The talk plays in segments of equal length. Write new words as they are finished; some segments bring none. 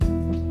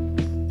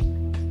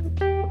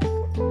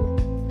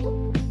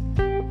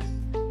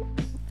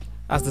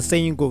As the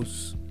saying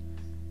goes,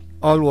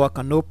 all work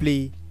and no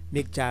play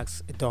make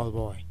Jax a dull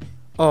boy.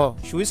 Or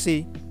should we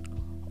say,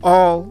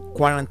 all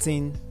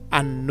quarantine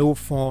and no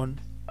fun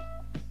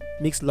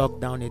makes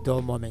lockdown a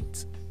dull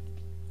moment.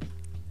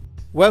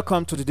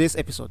 Welcome to today's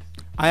episode.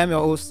 I am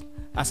your host,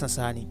 Hassan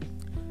Sani.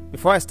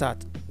 Before I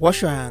start,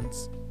 wash your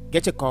hands,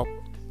 get your cup,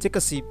 take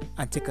a sip,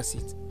 and take a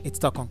seat. It's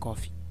Talk on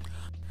Coffee.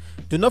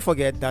 Do not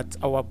forget that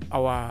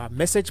our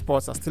message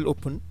boards are still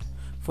open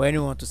for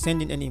anyone to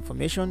send in any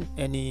information,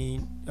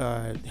 any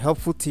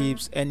helpful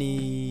tips,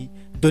 any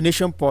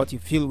donation pot you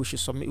feel we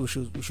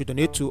should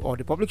donate to, or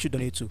the public should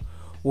donate to.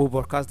 We'll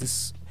broadcast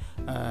this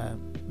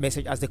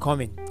message as they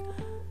come in.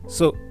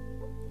 So,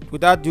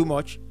 without too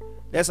much,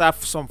 let's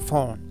have some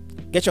fun.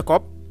 Get your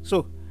cup.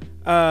 So,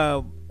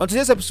 on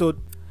today's episode,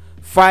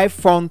 5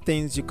 fun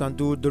things you can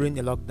do during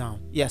the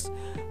lockdown. Yes.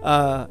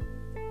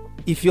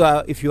 If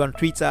you're on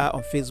Twitter,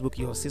 on Facebook,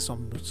 you'll see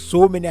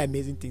so many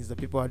amazing things that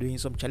people are doing.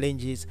 Some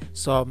challenges,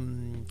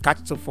 some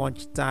catch to fun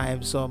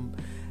time. Some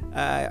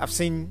I've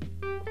seen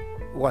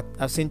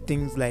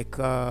things like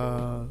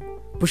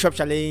push-up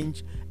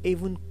challenge,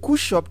 even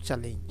push-up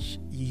challenge.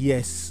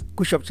 Yes,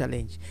 push-up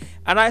challenge.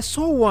 And I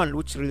saw one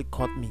which really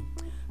caught me.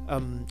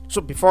 So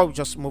before we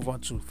just move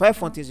on to 5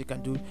 fun things you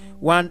can do,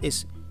 one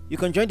is you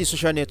can join the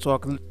social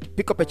network,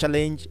 pick up a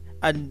challenge,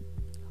 and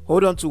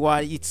hold on to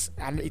why it's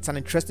an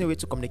interesting way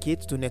to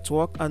communicate, to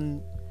network,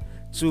 and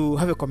to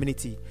have a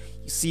community.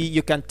 You see,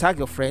 you can tag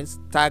your friends,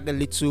 tag a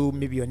little,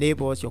 maybe your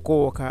neighbors, your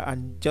co-worker,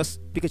 and just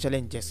pick a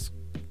challenge. Just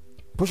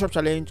push-up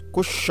challenge,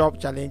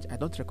 push-up challenge. I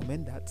don't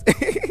recommend that,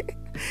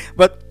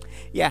 but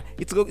yeah,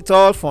 it's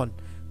all fun.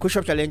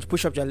 Push-up challenge,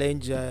 push-up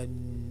challenge.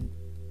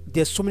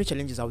 There's so many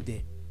challenges out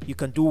there. You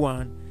can do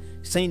one,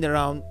 send it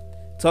around,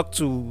 talk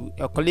to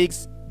your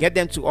colleagues, get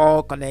them to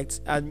all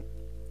connect, and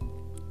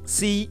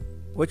see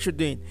what you're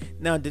doing.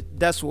 Now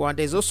that's one.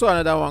 There's also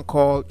another one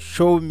called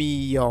Show Me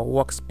Your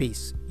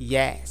Workspace.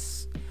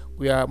 Yes,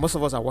 most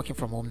of us are working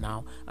from home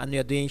now, and we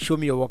are doing Show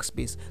Me Your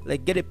Workspace.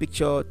 Like, get a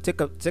picture, take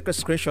a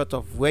screenshot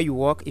of where you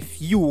work,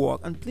 if you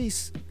work, and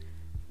please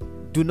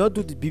do not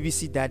do the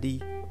BBC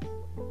Daddy,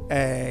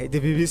 the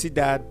BBC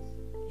Dad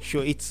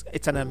show. It's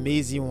an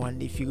amazing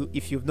one.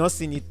 If you've not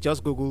seen it,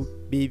 just Google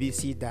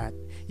BBC Dad.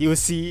 You'll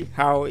see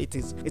how it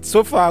is. It's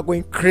so far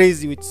going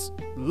crazy with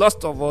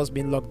lots of us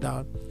being locked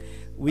down.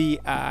 We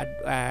are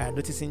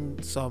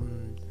noticing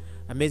some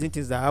amazing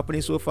things that are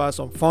happening so far,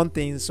 some fun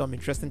things, some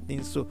interesting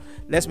things. So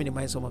let's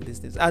minimize some of these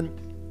things. And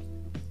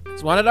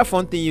so one other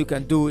fun thing you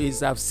can do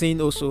is, I've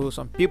seen also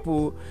some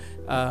people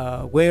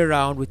going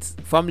around with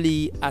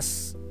family,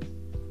 as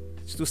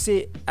to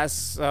say,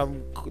 as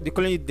they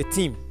call it the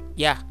team.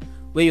 Yeah,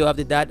 where you have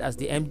the dad as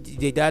the MD,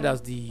 the dad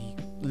as the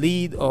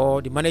lead,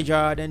 or the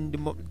manager, then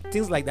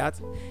things like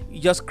that. You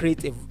just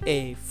create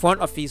a fun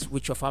office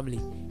with your family.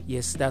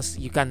 Yes,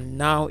 you are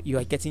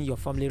getting your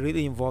family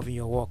really involved in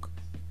your work.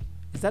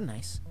 Is that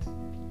nice?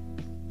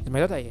 Is my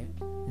daughter here?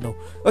 No.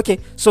 Okay,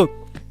 so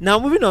now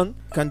moving on,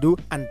 can do,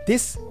 and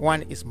this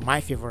one is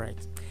my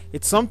favorite.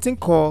 It's something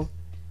called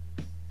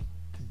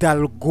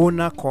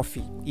Dalgona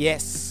coffee.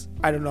 Yes,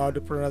 I don't know how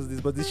to pronounce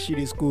this, but this shit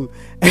is cool.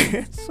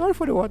 Sorry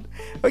for the word.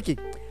 Okay,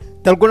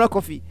 Dalgona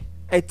coffee.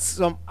 It's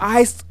some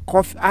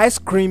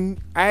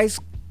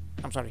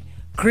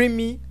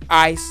creamy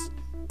iced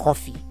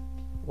coffee.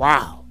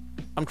 Wow.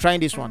 I'm trying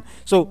this one.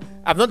 So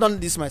I've not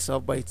done this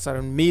myself, but it's an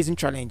amazing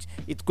challenge.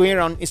 It's going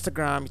around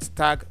Instagram. It's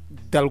tagged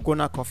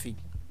Dalgona coffee,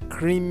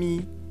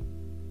 creamy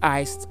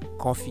iced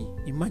coffee.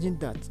 Imagine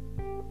that.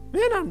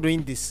 Man, I'm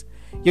doing this.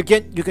 You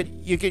can.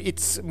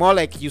 It's more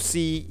like, you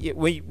see,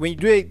 when you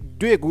do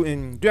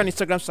an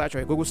Instagram search or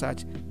a Google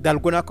search,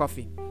 Dalgona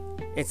coffee.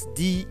 It's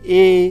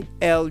DALGONA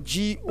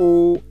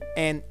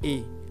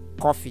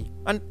coffee,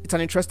 and it's an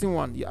interesting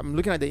one. I'm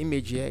looking at the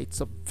image here. It's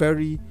a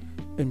very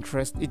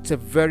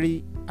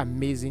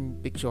amazing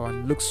picture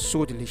and looks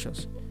so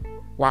delicious.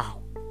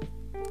 Wow.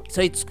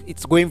 So it's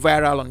going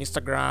viral on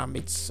Instagram.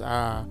 It's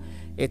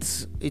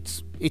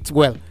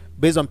well,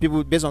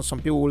 based on some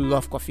people who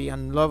love coffee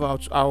and love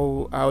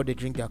how they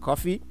drink their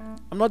coffee.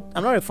 I'm not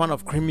a fan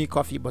of creamy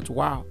coffee, but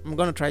wow, I'm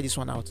gonna try this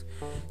one out.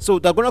 So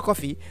Dalgona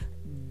coffee,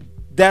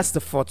 that's the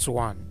 4th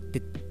one.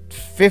 The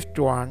 5th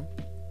one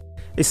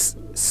is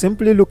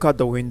simply look out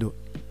the window.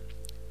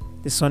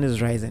 The sun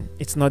is rising.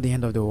 It's not the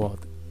end of the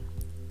world.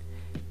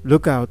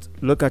 Look out,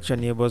 look at your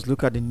neighbors,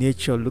 look at the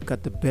nature, look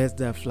at the birds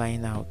that are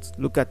flying out,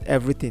 look at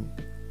everything.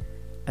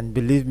 And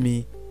believe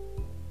me,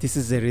 this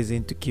is a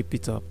reason to keep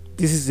it up.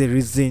 This is a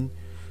reason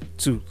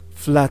to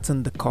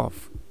flatten the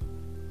curve.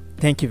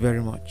 Thank you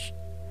very much.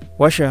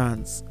 Wash your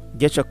hands,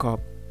 get your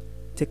cup,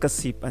 take a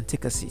sip, and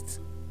take a seat.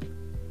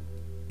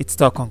 It's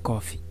Talk on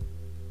Coffee,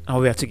 and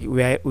we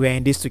are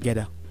in this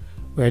together.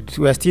 We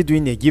are still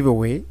doing a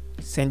giveaway,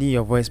 sending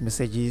your voice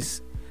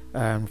messages.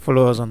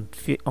 Follow us on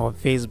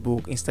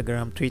Facebook,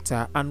 Instagram,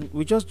 Twitter, and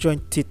we just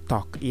joined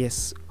TikTok.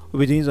 Yes, we'll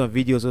be doing some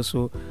videos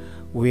also.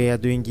 We are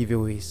doing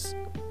giveaways,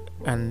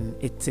 and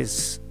it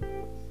is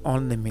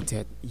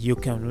unlimited. You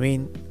can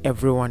win.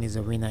 Everyone is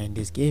a winner in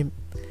this game.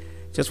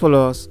 Just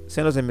follow us,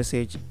 send us a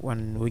message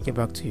when we get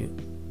back to you.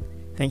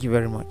 Thank you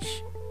very much.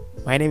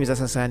 My name is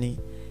Asasani.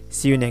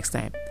 See you next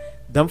time.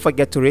 Don't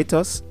forget to rate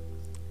us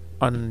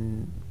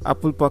on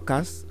Apple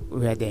Podcasts.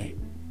 We are there.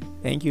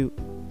 Thank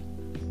you.